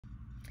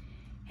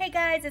Hey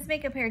guys, it's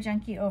Makeup Hair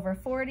Junkie over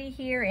 40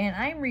 here, and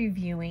I'm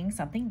reviewing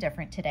something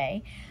different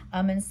today.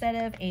 Instead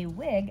of a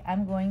wig,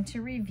 I'm going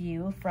to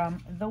review from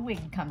The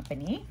Wig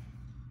Company.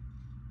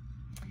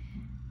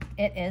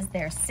 It is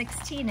their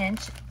 16-inch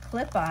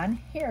clip-on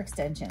hair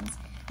extensions.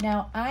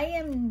 Now,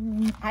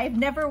 I've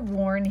never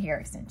worn hair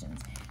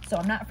extensions, so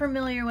I'm not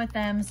familiar with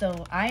them,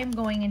 so I am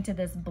going into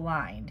this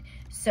blind.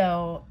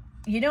 So,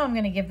 you know I'm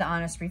gonna give the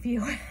honest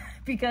review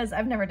because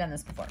I've never done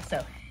this before.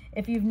 So,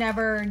 if you've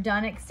never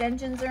done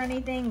extensions or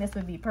anything, this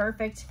would be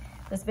perfect.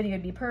 This video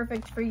would be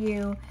perfect for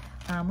you.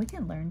 We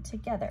can learn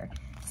together.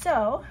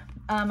 So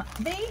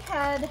they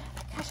had,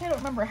 gosh, I don't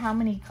remember how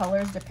many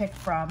colors to pick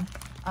from.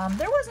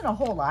 There wasn't a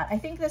whole lot. I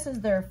think this is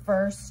their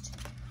first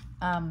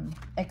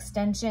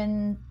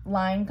extension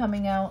line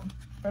coming out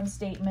from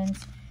Statement.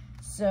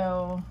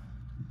 So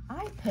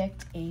I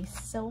picked a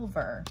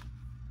silver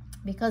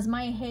because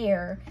my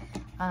hair,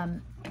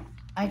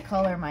 I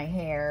color my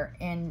hair,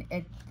 and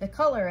the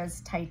color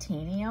is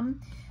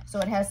titanium, so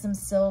it has some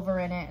silver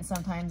in it, and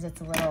sometimes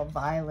it's a little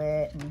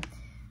violet, and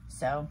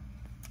so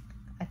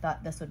I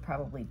thought this would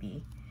probably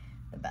be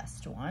the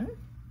best one,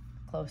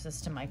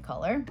 closest to my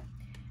color,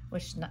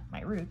 which not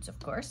my roots, of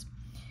course.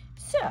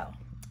 So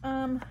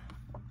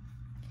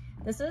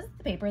this is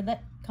the paper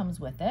that comes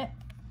with it,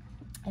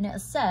 and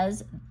it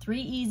says 3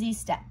 easy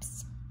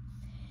steps.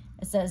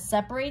 It says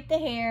separate the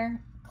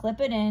hair, clip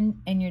it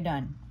in, and you're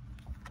done.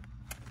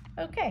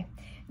 Okay,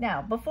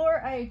 now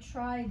before I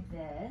tried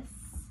this,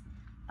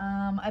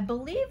 I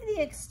believe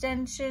the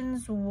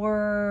extensions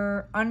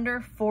were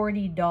under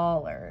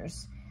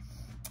 $40.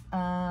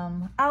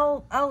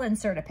 I'll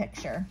insert a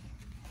picture,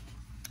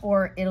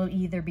 or it'll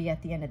either be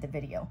at the end of the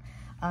video.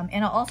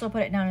 And I'll also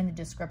put it down in the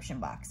description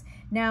box.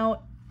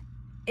 Now,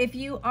 if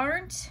you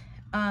aren't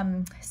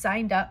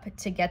signed up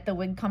to get the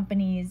Wig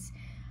Company's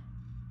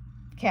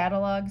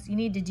catalogs, you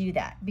need to do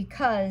that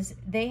because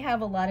they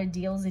have a lot of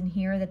deals in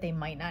here that they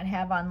might not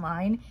have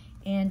online,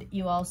 and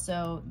you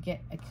also get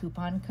a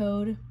coupon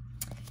code,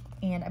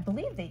 and I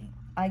believe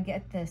I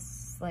get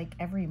this like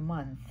every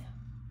month.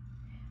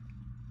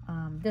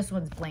 This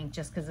one's blank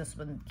just because this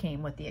one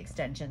came with the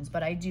extensions,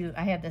 but I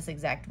have this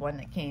exact one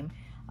that came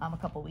a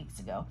couple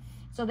weeks ago.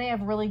 So they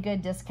have really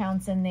good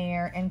discounts in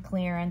there and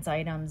clearance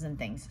items and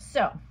things.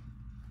 So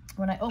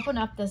when I open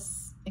up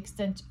this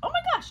extension, oh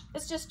my gosh,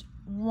 it's just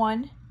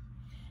one.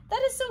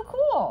 That is so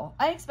cool.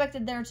 I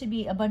expected there to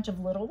be a bunch of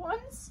little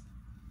ones.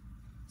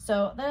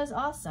 So that is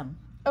awesome.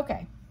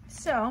 Okay,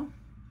 so I'm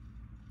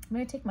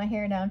gonna take my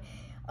hair down.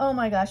 Oh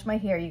my gosh, my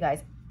hair, you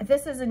guys.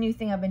 This is a new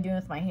thing I've been doing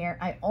with my hair.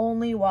 I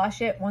only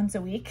wash it once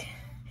a week,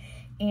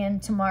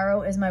 and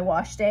tomorrow is my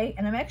wash day,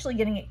 and I'm actually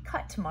getting it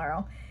cut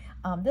tomorrow.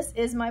 This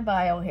is my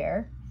bio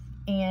hair,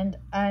 and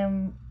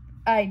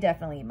I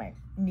definitely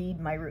need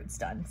my roots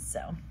done.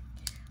 So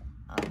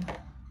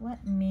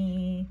let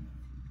me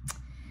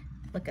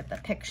look at the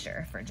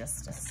picture for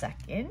just a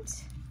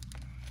second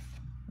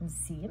and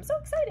see. I'm so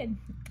excited.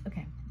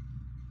 Okay.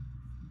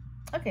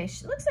 Okay,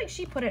 she looks like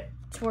she put it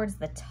towards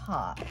the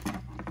top.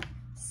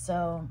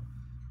 So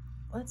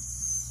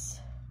let's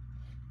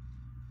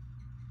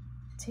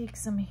take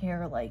some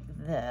hair like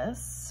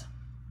this.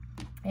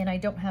 And I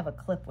don't have a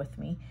clip with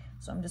me,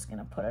 so I'm just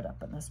gonna put it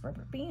up in this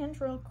rubber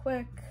band real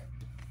quick.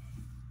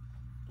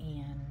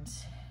 And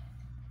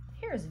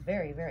the hair is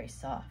very, very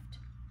soft.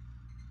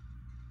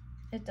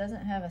 It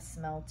doesn't have a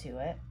smell to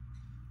it,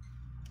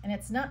 and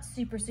it's not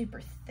super,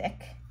 super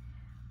thick,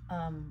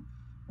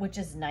 which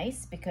is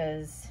nice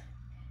because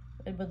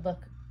it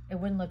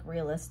wouldn't look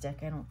realistic,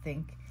 I don't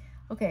think.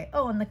 Okay,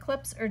 oh, and the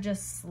clips are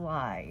just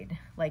slide,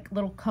 like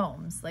little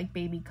combs, like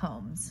baby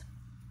combs.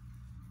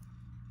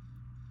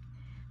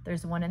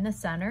 There's one in the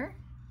center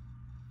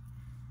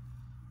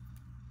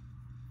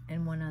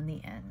and one on the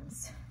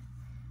ends.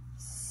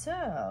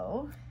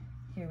 So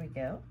here we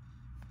go.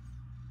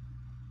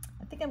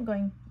 I think I'm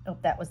going, oh,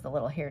 that was the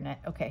little hairnet.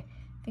 Okay,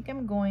 I think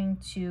I'm going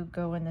to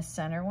go in the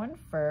center one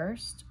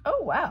first.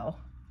 Oh, wow.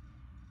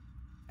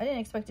 I didn't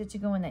expect it to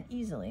go in that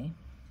easily.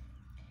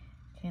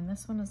 Okay, and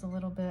this one is a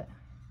little bit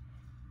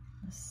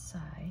on the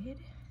side.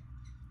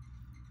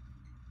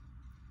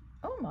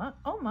 Oh my,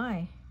 oh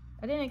my.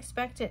 I didn't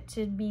expect it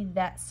to be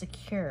that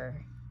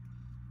secure.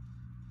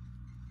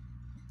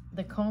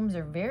 The combs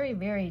are very,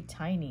 very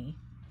tiny.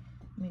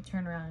 Let me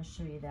turn around and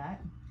show you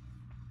that.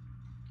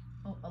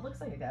 Oh, it looks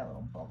like I got a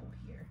little bubble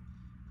here.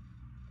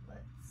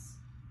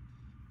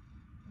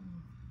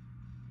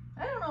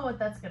 I don't know what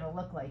that's gonna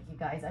look like, you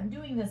guys. I'm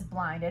doing this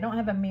blind. I don't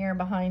have a mirror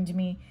behind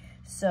me,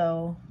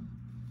 so.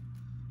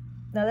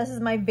 Now this is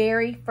my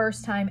very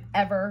first time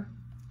ever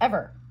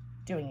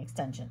doing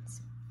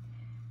extensions.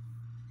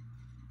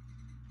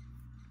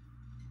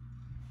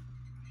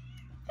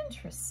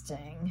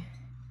 Interesting.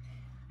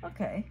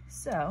 Okay,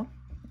 so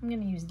I'm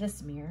gonna use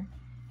this mirror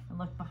and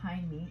look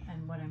behind me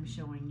and what I'm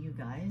showing you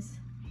guys.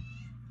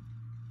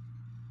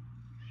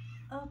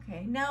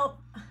 Okay, now,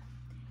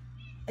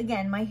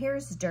 again, my hair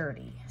is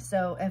dirty.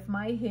 So if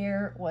my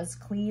hair was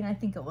clean, I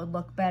think it would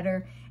look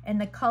better. And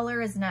the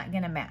color is not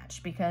gonna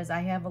match because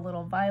I have a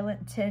little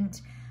violet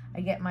tint.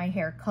 I get my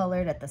hair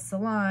colored at the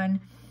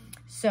salon.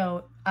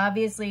 So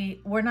obviously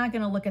we're not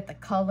going to look at the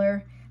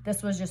color.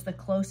 This was just the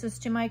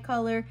closest to my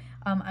color.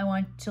 I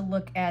want to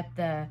look at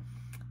the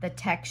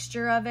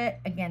texture of it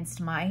against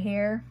my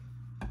hair.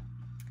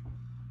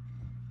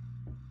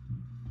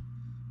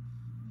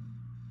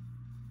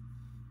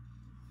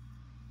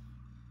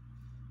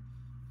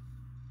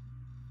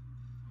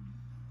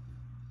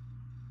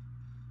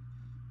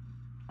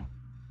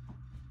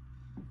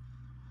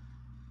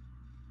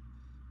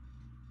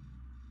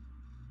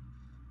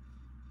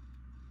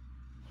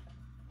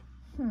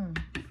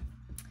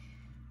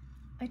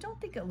 I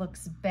don't think it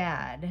looks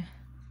bad.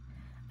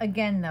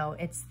 Again, though,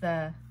 I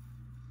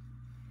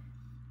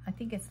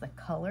think it's the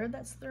color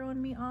that's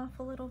throwing me off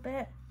a little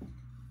bit.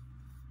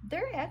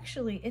 Okay,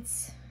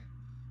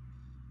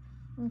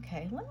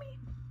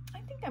 I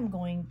think I'm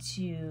going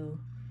to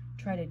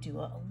try to do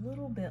a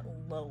little bit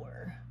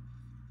lower.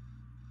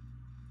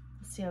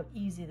 Let's see how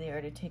easy they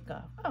are to take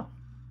off. Oh,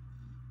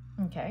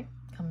 okay,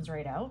 comes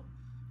right out.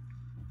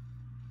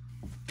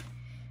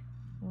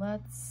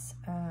 Let's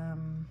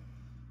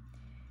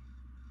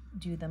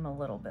do them a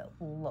little bit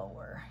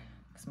lower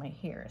because my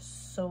hair is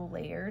so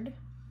layered.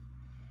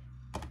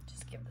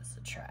 Just give this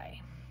a try.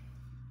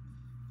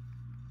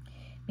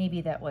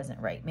 Maybe that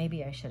wasn't right.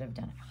 Maybe I should have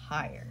done it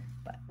higher,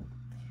 but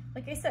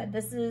like I said,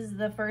 this is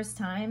the first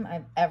time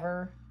I've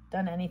ever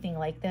done anything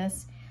like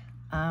this.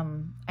 I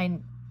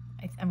mean,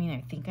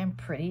 I think I'm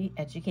pretty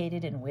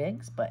educated in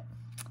wigs, but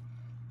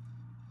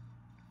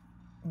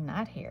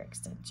not hair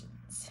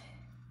extensions.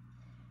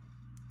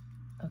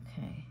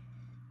 Okay.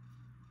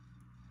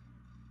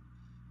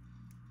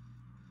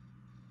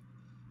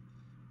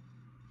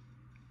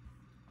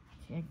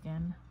 Okay,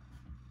 again.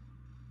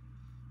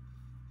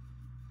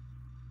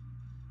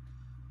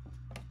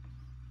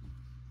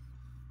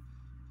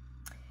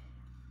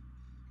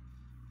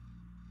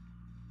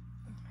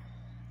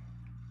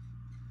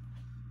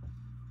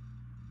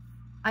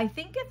 I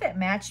think if it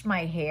matched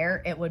my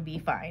hair, it would be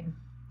fine,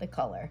 the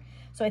color.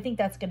 So I think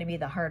that's going to be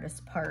the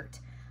hardest part.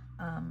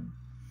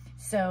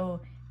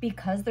 So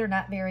because they're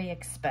not very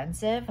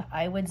expensive,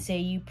 I would say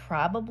you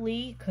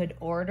probably could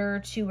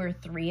order 2 or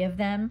 3 of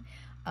them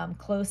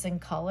close in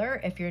color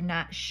if you're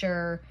not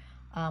sure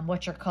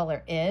what your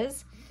color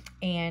is.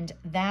 And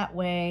that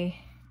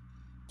way,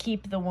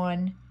 keep the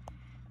one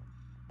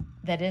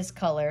that is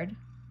colored,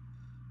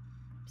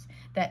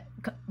 that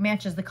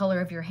matches the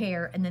color of your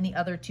hair, and then the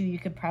other 2 you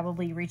could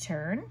probably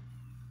return.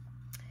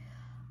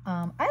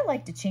 I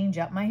like to change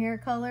up my hair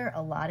color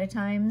a lot of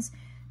times,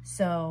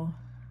 so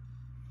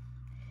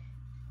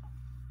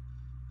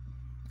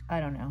I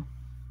don't know.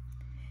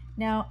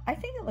 Now, I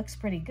think it looks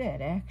pretty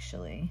good,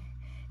 actually.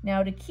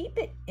 Now, to keep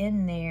it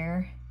in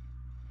there,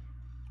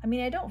 I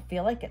mean, I don't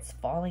feel like it's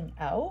falling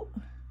out.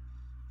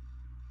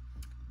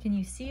 Can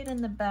you see it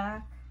in the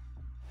back?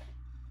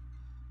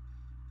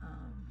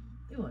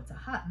 Ooh, it's a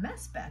hot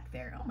mess back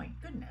there. Oh my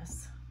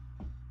goodness.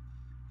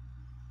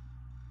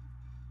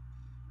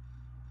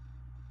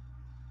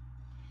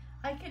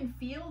 I can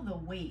feel the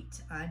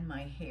weight on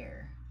my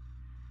hair.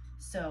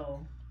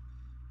 So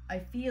I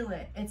feel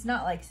it. It's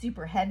not like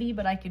super heavy,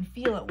 but I can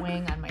feel it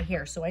weighing on my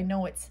hair. So I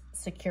know it's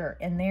secure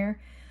in there.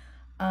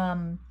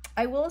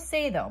 I will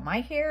say though, my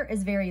hair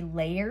is very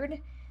layered.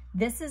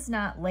 This is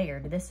not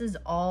layered. This is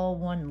all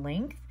one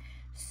length.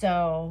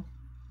 So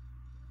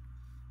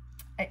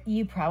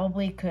you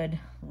probably could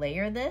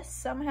layer this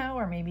somehow,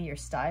 or maybe your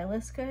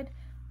stylist could.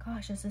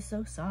 Gosh, this is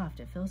so soft.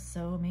 It feels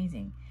so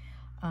amazing.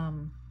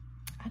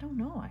 I don't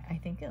know. I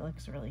think it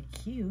looks really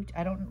cute.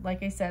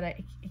 Like I said,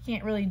 I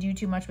can't really do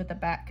too much with the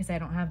back because I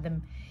don't have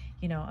them,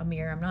 you know, a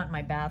mirror. I'm not in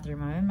my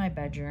bathroom. I'm in my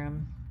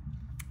bedroom.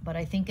 But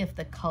I think if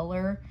the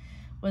color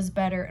was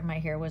better and my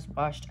hair was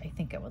washed, I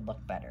think it would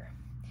look better.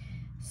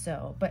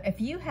 So, but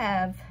if you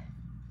have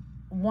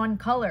one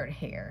colored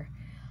hair,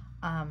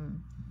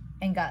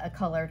 and got a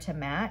color to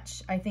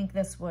match, I think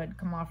this would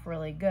come off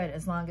really good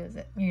as long as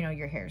it, you know,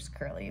 your hair's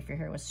curly. If your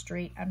hair was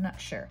straight, I'm not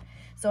sure.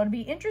 So it'd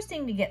be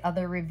interesting to get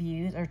other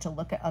reviews or to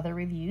look at other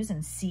reviews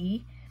and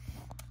see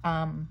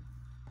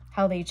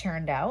how they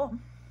turned out.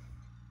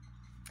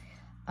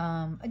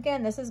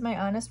 Again, this is my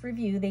honest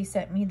review. They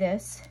sent me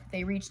this.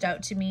 They reached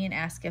out to me and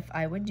asked if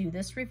I would do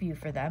this review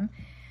for them.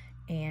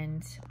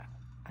 And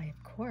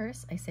of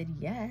course, I said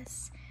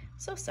yes.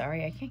 So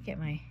sorry, I can't get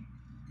my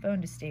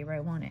phone to stay where I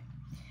want it.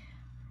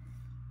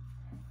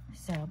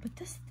 So, but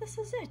this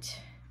is it.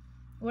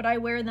 Would I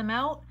wear them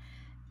out?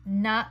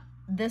 Not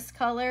this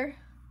color,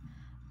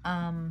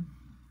 because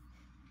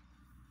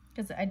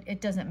it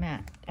doesn't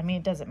match. I mean,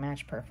 it doesn't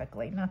match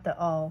perfectly. Not that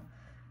all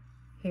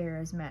hair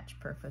is matched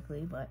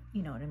perfectly, but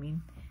you know what I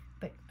mean.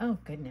 But oh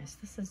goodness,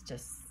 this is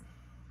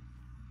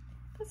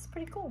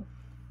pretty cool.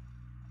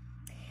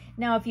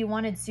 Now, if you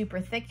wanted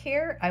super thick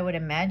hair, I would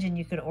imagine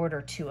you could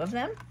order 2 of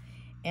them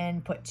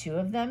and put 2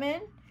 of them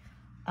in.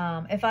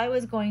 If I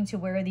was going to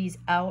wear these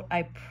out,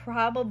 I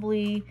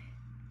probably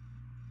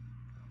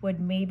would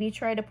maybe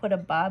try to put a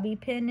bobby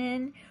pin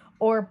in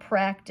or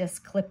practice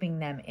clipping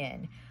them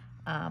in.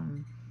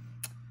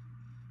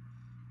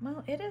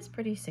 Well, it is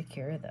pretty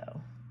secure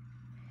though.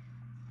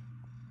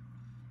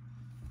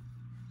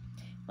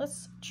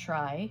 let's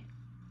try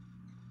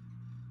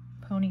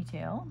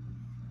ponytail.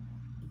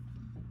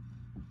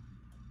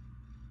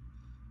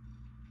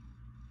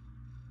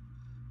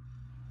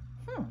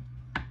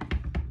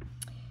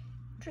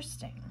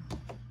 Interesting.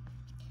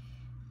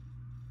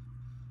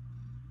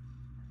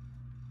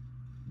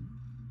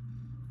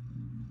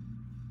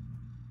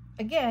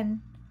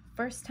 Again,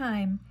 first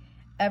time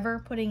ever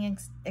putting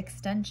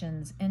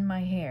extensions in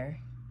my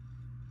hair.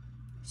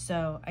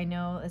 So I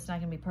know it's not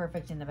gonna be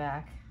perfect in the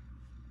back.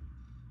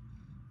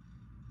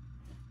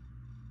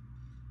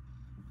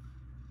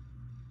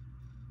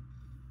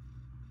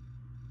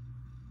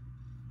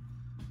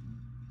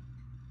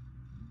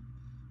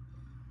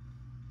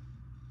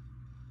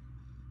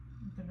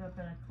 Put it up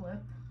in a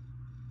clip.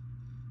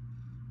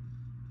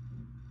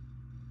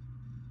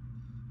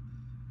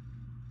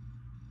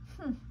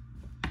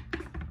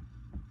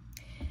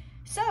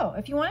 So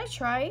if you want to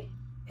try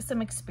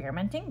some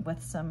experimenting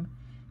with some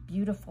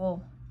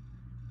beautiful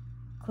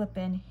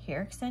clip-in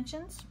hair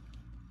extensions,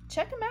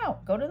 check them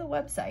out. Go to the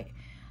website.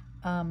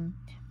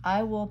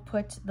 I will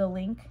put the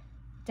link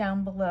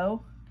down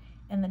below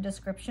in the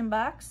description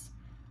box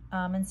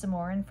and some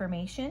more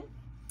information.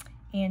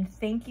 And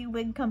thank you,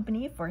 Wig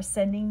Company, for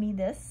sending me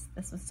this.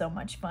 This was so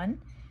much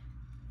fun.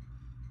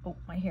 Oh,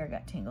 my hair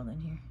got tangled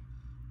in here.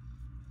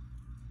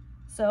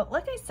 So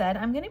like I said,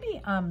 I'm going to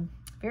be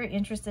very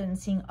interested in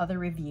seeing other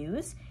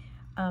reviews.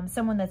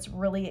 Someone that's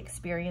really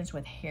experienced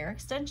with hair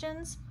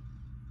extensions.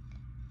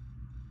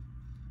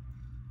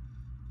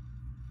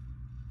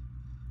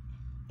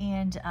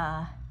 And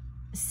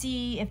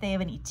see if they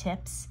have any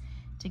tips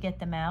to get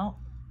them out.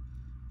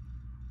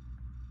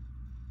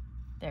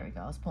 There we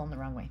go, I was pulling the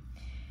wrong way.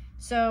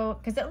 So,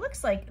 because it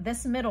looks like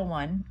this middle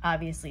one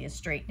obviously is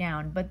straight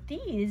down, but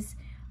these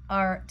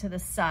are to the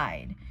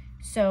side.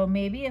 So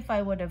maybe if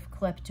I would have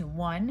clipped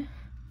one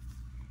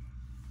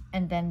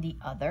and then the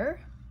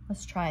other,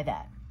 let's try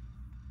that.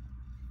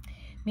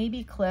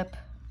 Maybe clip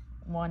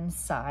one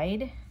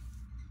side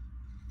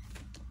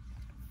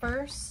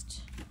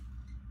first.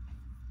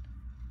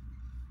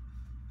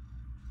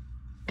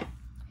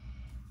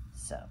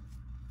 So,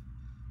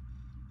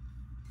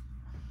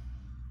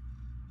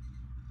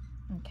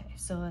 okay,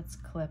 so let's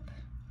clip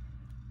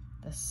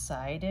the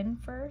side in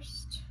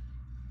first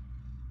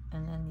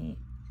and then the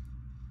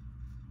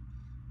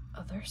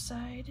other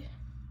side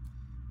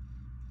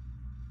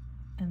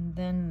and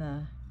then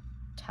the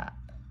top.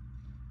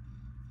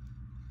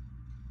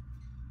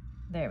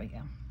 There we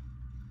go.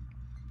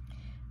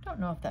 Don't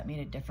know if that made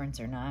a difference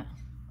or not.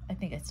 I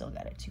think I still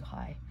got it too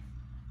high.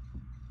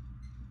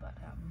 But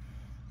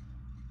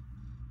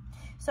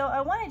so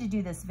I wanted to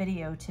do this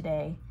video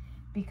today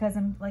because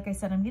like I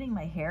said, I'm getting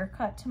my hair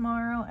cut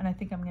tomorrow and I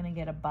think I'm gonna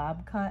get a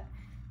bob cut.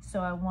 So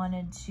I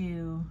wanted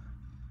to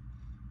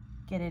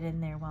get it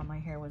in there while my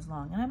hair was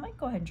long. And I might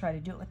go ahead and try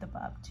to do it with the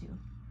bob too.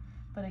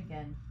 But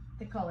again,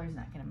 the color's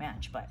not gonna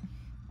match, but.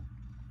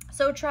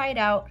 So try it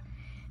out.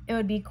 It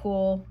would be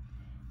cool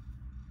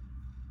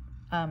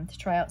to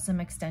try out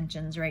some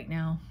extensions right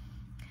now.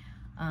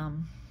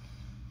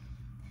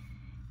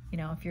 You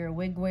know, if you're a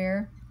wig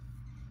wearer,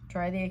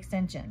 try the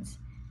extensions.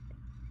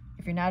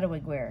 If you're not a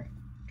wig wearer,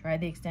 try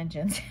the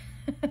extensions.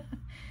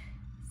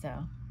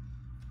 So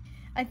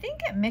I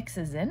think it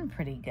mixes in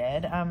pretty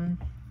good.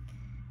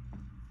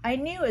 I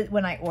knew it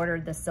when I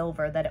ordered the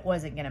silver that it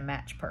wasn't gonna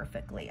match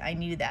perfectly. I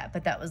knew that,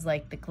 but that was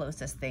like the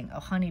closest thing. A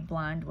honey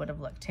blonde would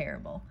have looked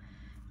terrible.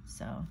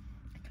 So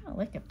I kind of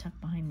like it tucked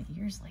behind the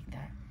ears like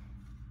that.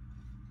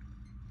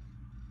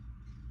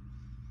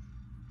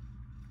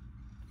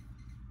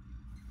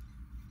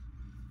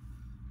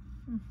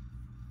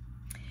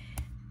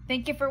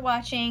 Thank you for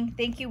watching.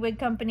 Thank you, Wig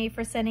Company,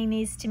 for sending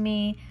these to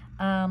me.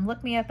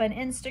 Look me up on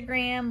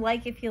Instagram,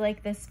 like if you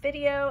like this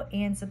video,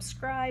 and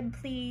subscribe,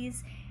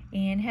 please.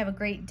 And have a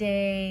great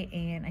day.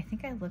 And I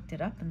think I looked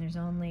it up, and there's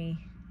only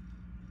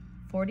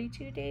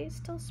 42 days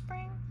till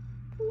spring.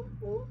 Woo,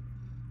 woo.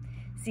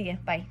 See ya.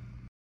 Bye.